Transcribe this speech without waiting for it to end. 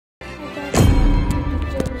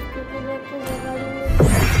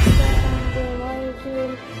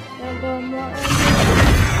Yang bermakna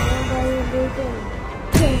yang baik betul.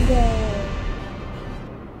 Tinggal.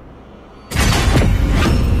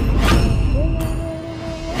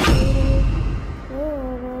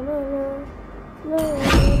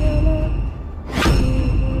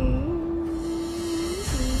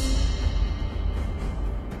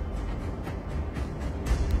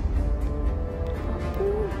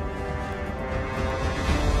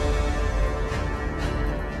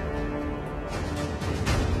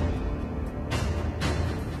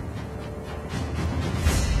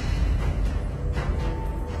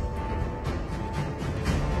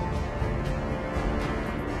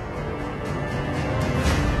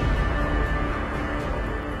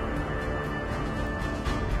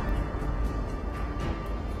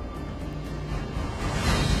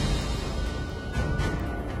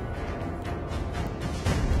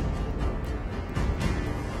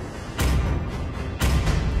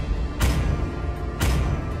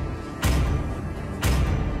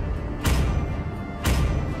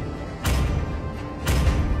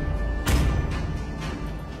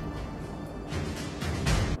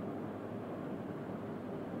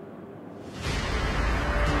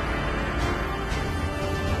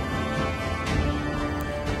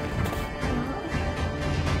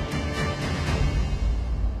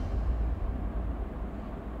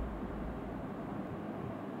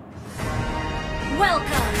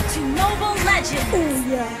 Welcome to Mobile Legends! Oh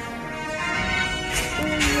yeah.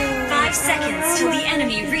 5 seconds till the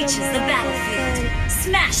enemy reaches the battlefield.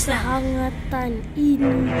 Smash them! Kehangatan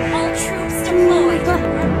ini. All troops deployed!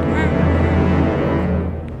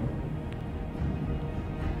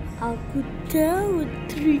 Aku tahu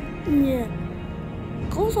triknya.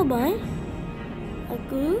 Kau sabar.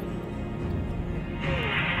 Aku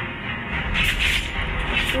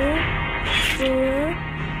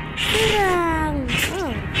serang.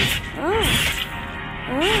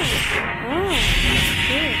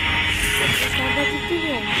 Sabar itu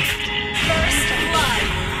ya. First blood!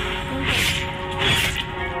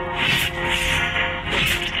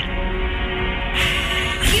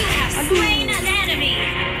 You have slain an enemy!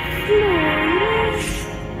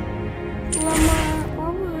 Lama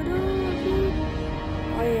power dah.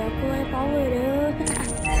 Oh ya, aku ada power dah.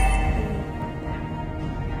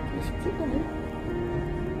 Sikit dah.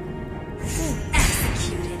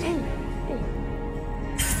 Executed!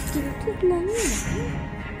 Kita nanya.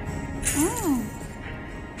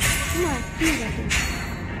 Mati dah tu.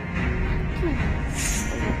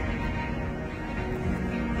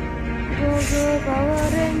 Go Power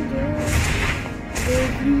Ranger.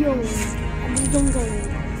 Beliau ambil jongkang.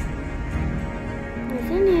 Di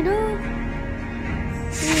sini dah.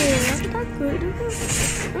 Aku takut dah.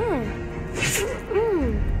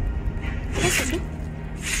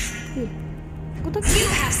 Aku takut. You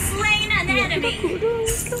have slain an enemy! Takut dah.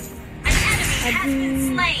 An enemy has been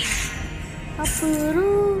slain! Apa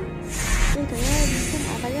tu? Saya bukan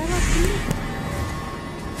apa yang lagi.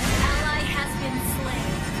 An ally has been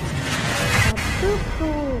slain. Apa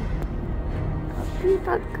tu? Tapi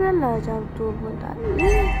takkanlah macam tu pun tak ni.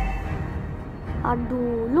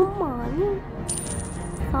 Aduh, lemah ni.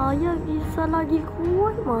 Saya bisa lagi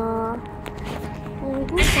kuat mah. Oh,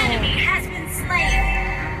 An enemy has been slain.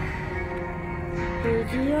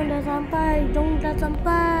 Jion dah sampai, Jong dah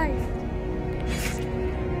sampai.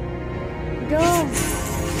 Jom.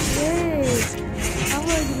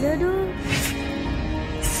 Apa gila tu?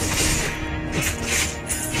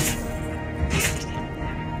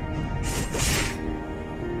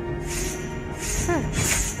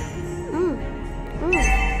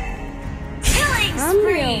 Killing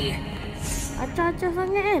spree! Acah-acah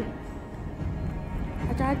sangat kan?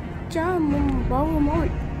 Acah-acah membawa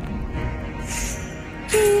maut.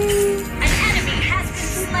 An enemy has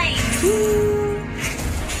been slain!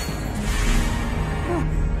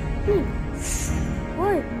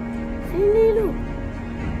 Oi, sini lu.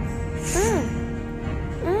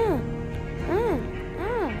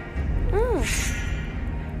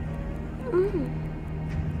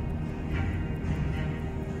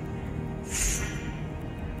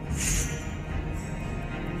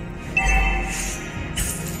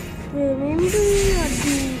 Mimpi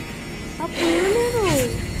aduh. Apa ini tu?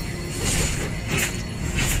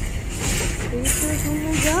 Kita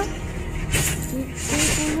punya jap.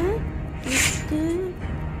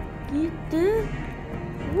 Kita.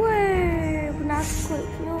 Weh,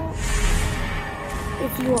 penakutnya.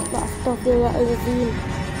 Itu apa? Astagfirullahaladzim.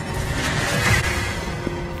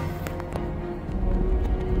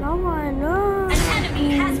 Lawan lah. An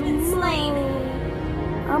enemy has been slain!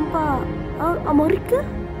 Nampak? Amerika?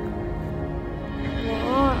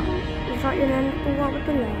 Wah, Israel yang tua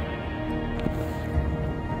betul lah.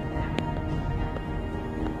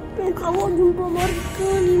 Kalau jumpa mereka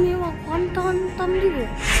ni memang hantam juga.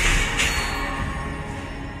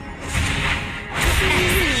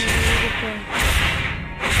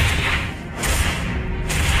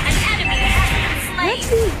 An enemy has been slain.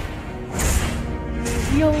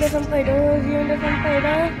 Ziong dah sampai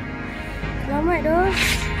dah. Selamat dah.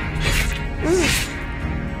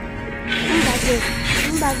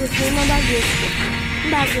 Bagus. Memang bagus.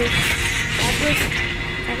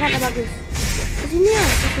 Sangatlah bagus. Ke sini lah.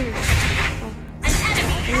 Ke sini. An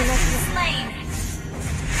enemy has been slain.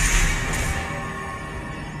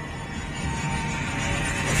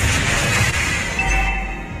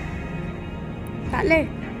 Tak boleh.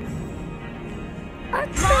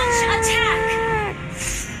 Launch attack.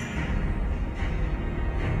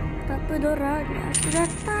 Tak apa Dora, aku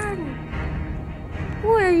datang.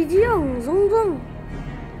 Woi, Jiang, zong.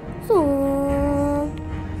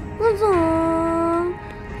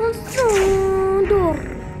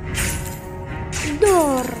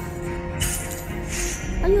 Dor.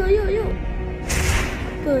 Ayo.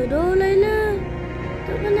 Apa dah, Laila?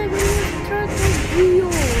 Tak pandai guna strategi.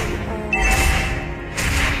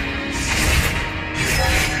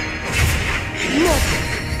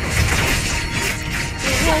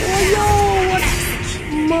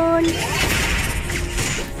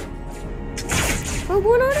 Kau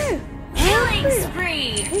bunuh dia. Killing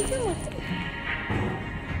spree.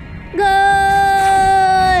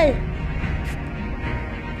 Gol.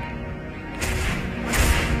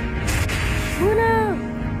 Bunuh.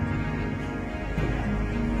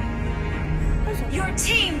 Your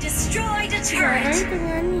team destroyed a turret.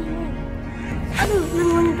 Tengah ni. Aduh,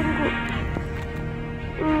 memang tengok.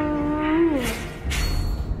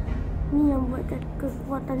 Ni yang buatkan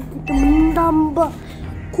kekuatan kita menambah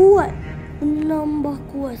kuat.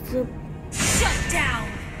 Shut down.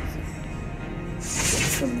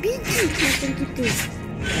 Sebiji macam kita.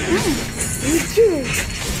 Licin.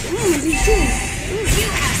 You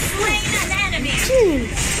have slain an enemy.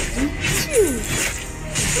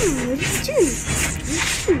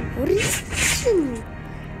 Licin.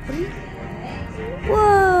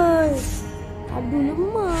 Woi. Aduh,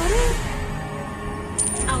 lemah dah.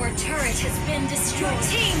 Our turret has been destroyed. Your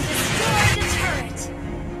team destroyed a turret.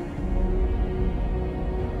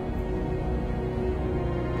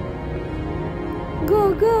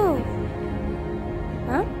 Go.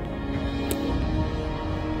 Hah?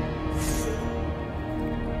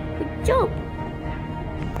 Kejap.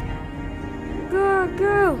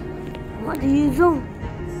 Go. Mak Dizong.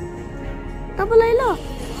 Tak apa Laila.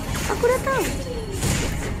 Aku datang.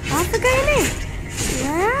 Apa kaya ni?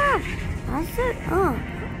 Ya. Asal.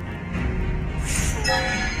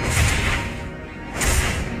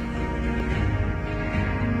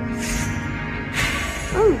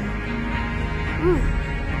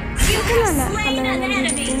 You have slain an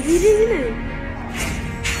enemy. Diri gila.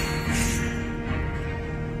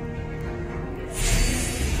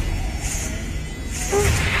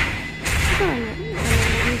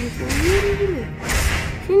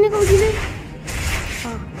 Sini kau gila.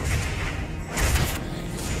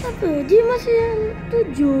 Apa? Dia masih yang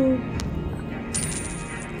 7.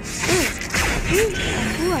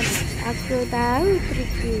 Aku tahu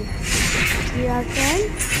triknya. Dia akan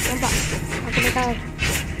nampak. Aku dah tahu.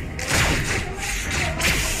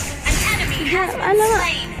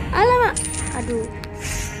 Alamak. Aduh.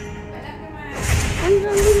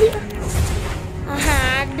 Ambil dia.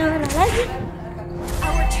 Aduh, lagi.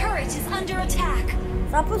 Our turret is under attack.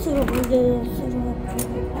 Siapa suruh dia?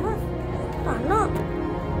 Tak nak.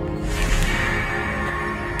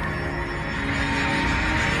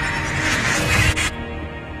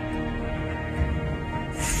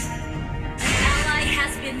 Ally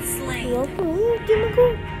has been slain. Apa? Game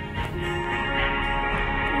aku.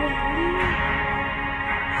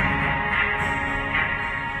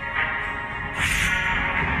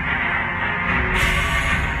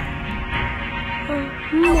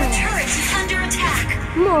 Our turret is under attack.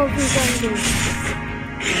 Mau diganggu.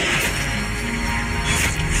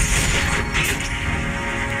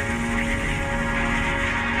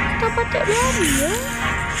 Kita patut lari ya.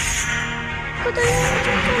 Kau tanya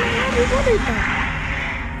macam lari boleh tak?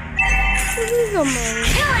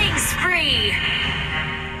 Killing spree.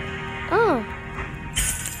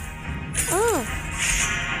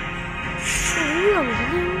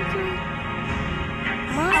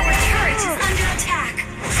 Our turret is under attack.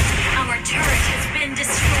 Our turret has been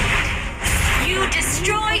destroyed. You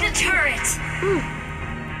destroyed a turret.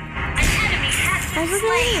 An enemy has been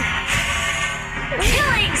slain.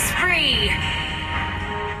 Killing spree.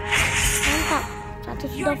 Mantap. Satu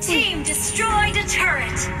Your sudah full. team destroyed a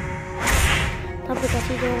turret. Tapi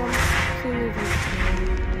kasih dia orang sini dulu.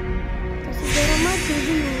 Jangan maju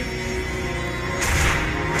dulu.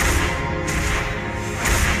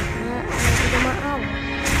 Udah maaf.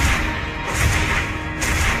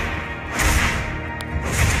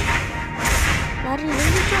 Lari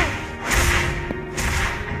dulu, Cok.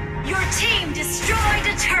 Your team destroyed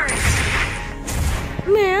a turret.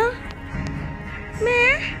 Meh. Mega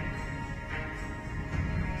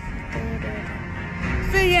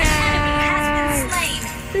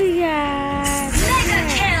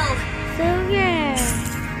kill.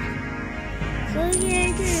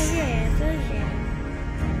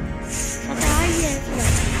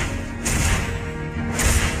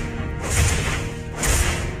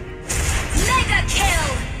 Mega kill.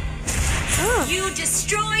 You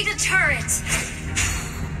destroyed a turret.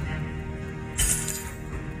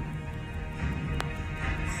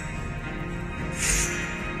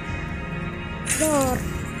 Dor.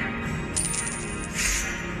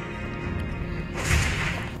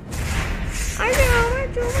 Ayo,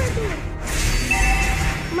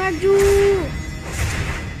 maju.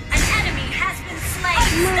 An enemy has been slain.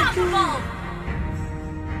 Unstoppable.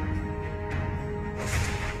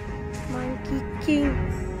 Monkey King.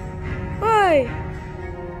 Oi.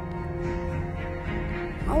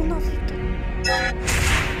 Allah situ.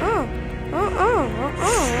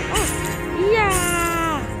 Iya.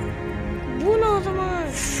 Bunuh semua.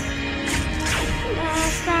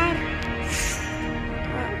 Dasar.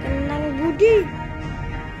 Tak kenal budi.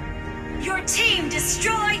 Your team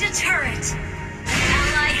destroyed a turret. An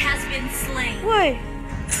ally has been slain. Woi.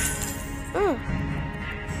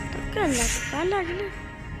 Takkanlah kalah gila.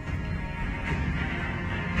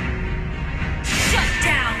 Shut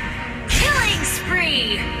down. Killing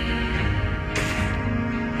spree.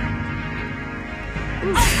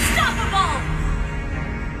 Unstoppable.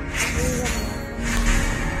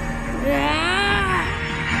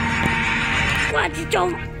 Quá chứ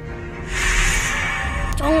trông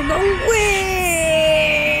đông quê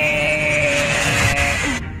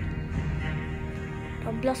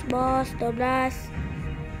 12 bos 12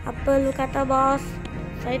 apa lu kata bos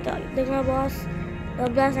saya tak dengar bos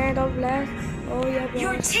 12 saya 12 oh ya bos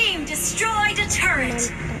Your team destroyed a turret.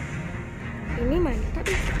 mantap ini mantap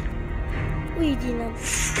wih jinam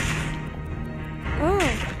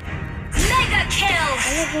Mega kill.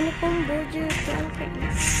 kalau guna combo je kan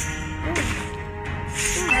kayak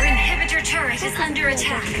Our inhibitor turret is under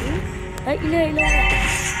attack. La ilaha illallah.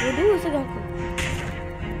 Waduh, segangku.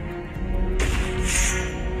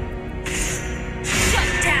 Shut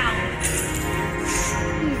down.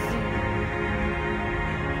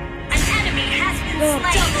 An enemy has been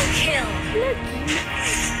slain. Double kill.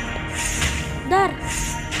 Dar.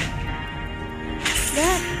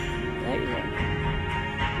 La ilaha.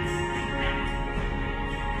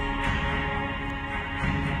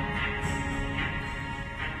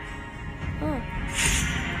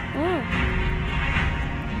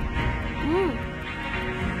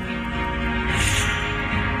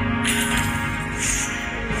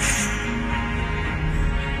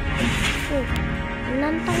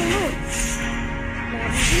 Menantang lu.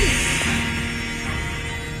 Lari.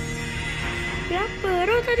 Siapa?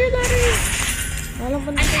 Roh tadi lari.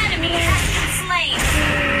 An enemy has been slain.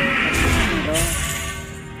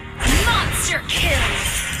 Monster kill.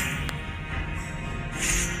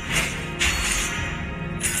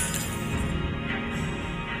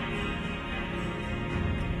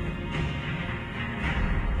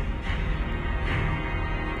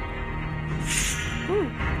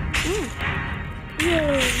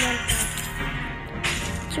 Mantap.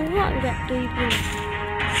 Cuak enggak tuh ibu?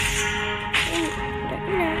 Udah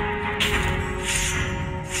kena.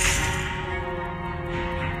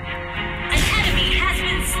 An enemy has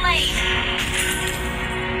been slain.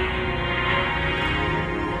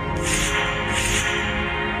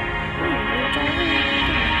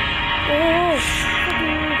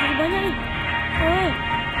 Aduh, banyak nih.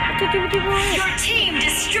 Tiba-tiba. Your team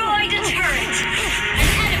destroyed a turret. An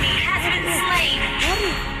enemy has been slain.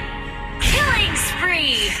 Killing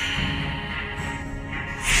spree.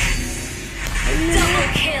 Double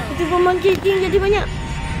kill. Tiba monkey king jadi banyak.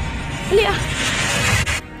 Balik ah.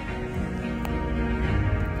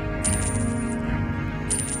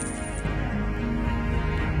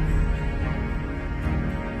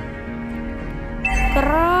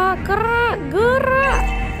 Gerak.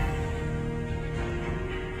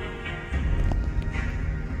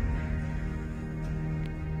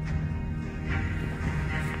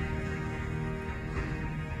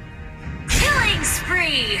 Killing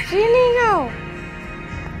spree. Sini kau.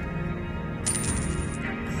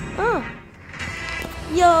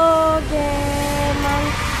 Yo,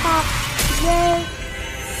 mantap.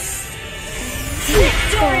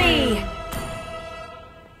 Victory.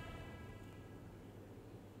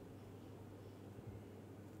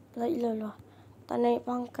 La ilallah. Tak naik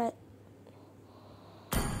pangkat.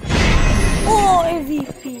 Oh,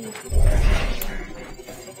 MVP.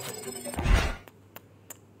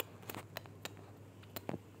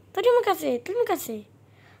 Terima kasih. Terima kasih.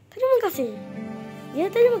 Terima kasih.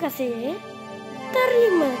 Ya, terima kasih.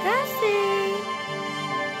 Terima kasih.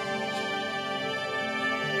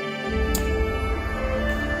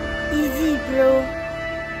 Easy, bro.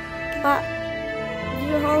 Pak.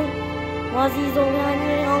 Zihong. Wazizong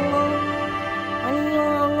hani hongong. Hani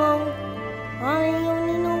hongong. Hani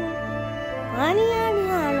hongong. Hani hani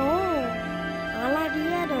halo. Ala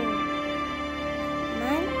dia dong.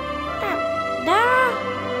 Mantap. Dah.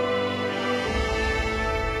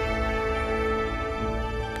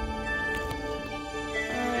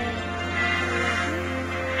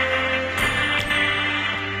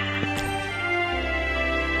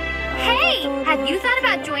 Hey, have you thought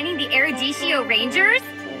about joining the Eruditio Rangers?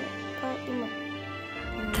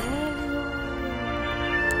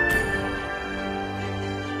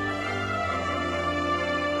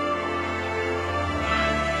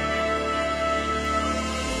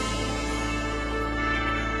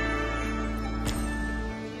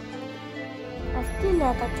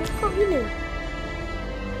 Pastilah tak cukup gila.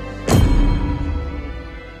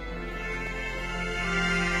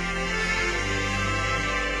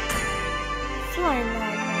 Slime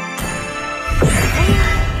lah.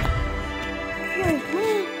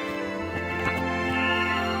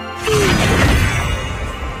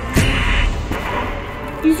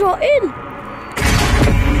 Israel.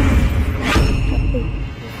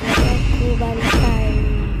 Aku bantai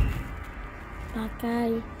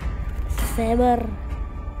pakai saber.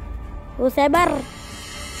 Oh, saber.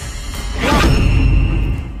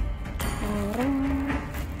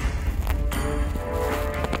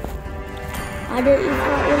 Ada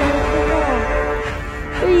Israel yang keluar.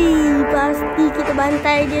 Wih, pasti kita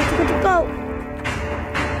bantai dia cukup-cukup.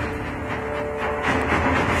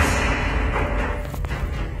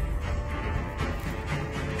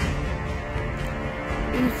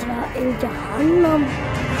 Israel Jahannam.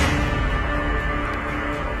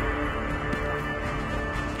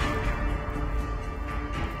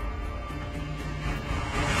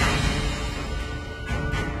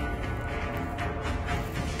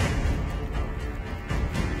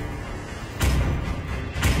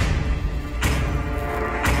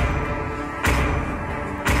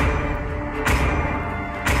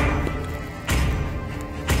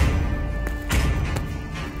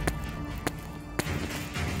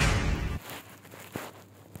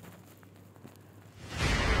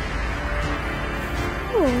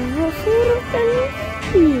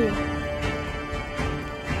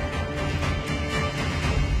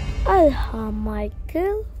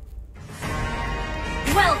 Michael.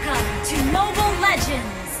 Welcome to Mobile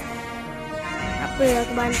Legends. Apa yang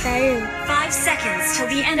aku bantai? 5 seconds till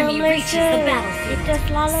the enemy reaches the battlefield. Kita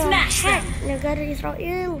selalu Smash them. Negara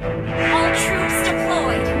Israel. All troops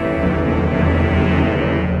deployed.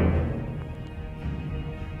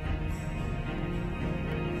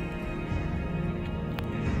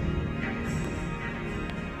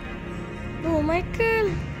 Oh, Michael.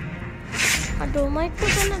 Aduh, Michael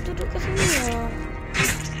kan nak duduk ke sini lah.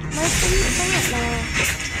 Michael ni sangat lah.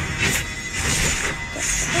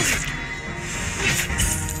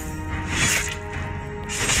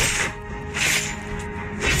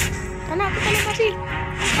 Tak nak, aku tak nak mati.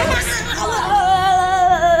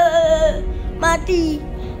 Mati.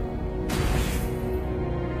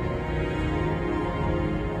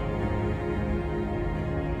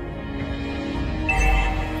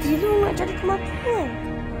 Gila nak cari kematian.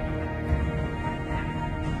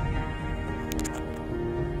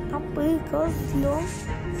 Apa kau Zilong?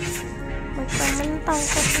 Macam mentang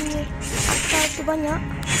kau punya akal tu banyak.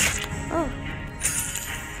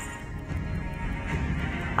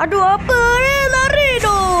 Aduh, apa ni? Lari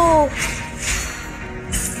doh.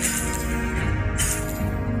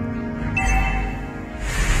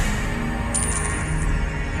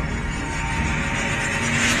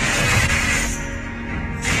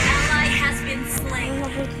 Ally has been slain.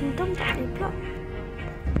 Level kingdom tak ada pula.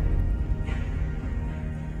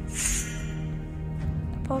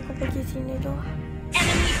 Aku pergi sini tu.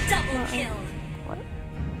 Enemy double kill. What?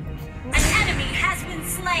 An enemy has been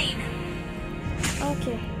slain.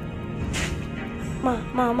 Okay. Ma,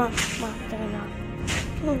 janganlah.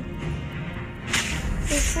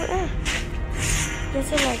 Ikut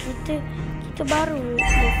biasalah kita baru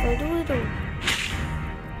level 2 tu.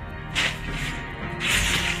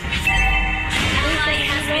 Ally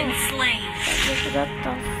has been slain. Dia sudah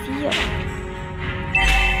datang siap.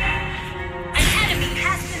 An enemy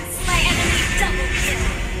has been slain. Enemy double kill.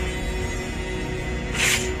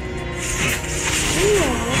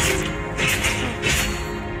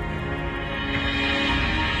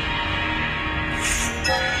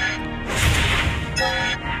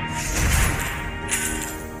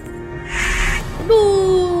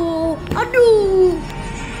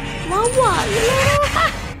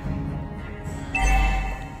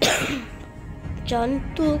 Macam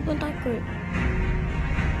tu pun takut.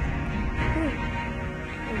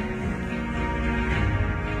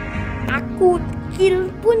 Aku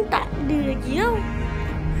kill pun tak ada lagi tau.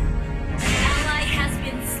 Ally has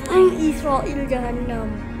been slain. Israel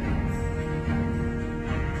Jahannam.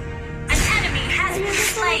 An enemy has been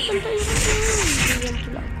slain. Diam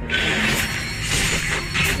pula aku.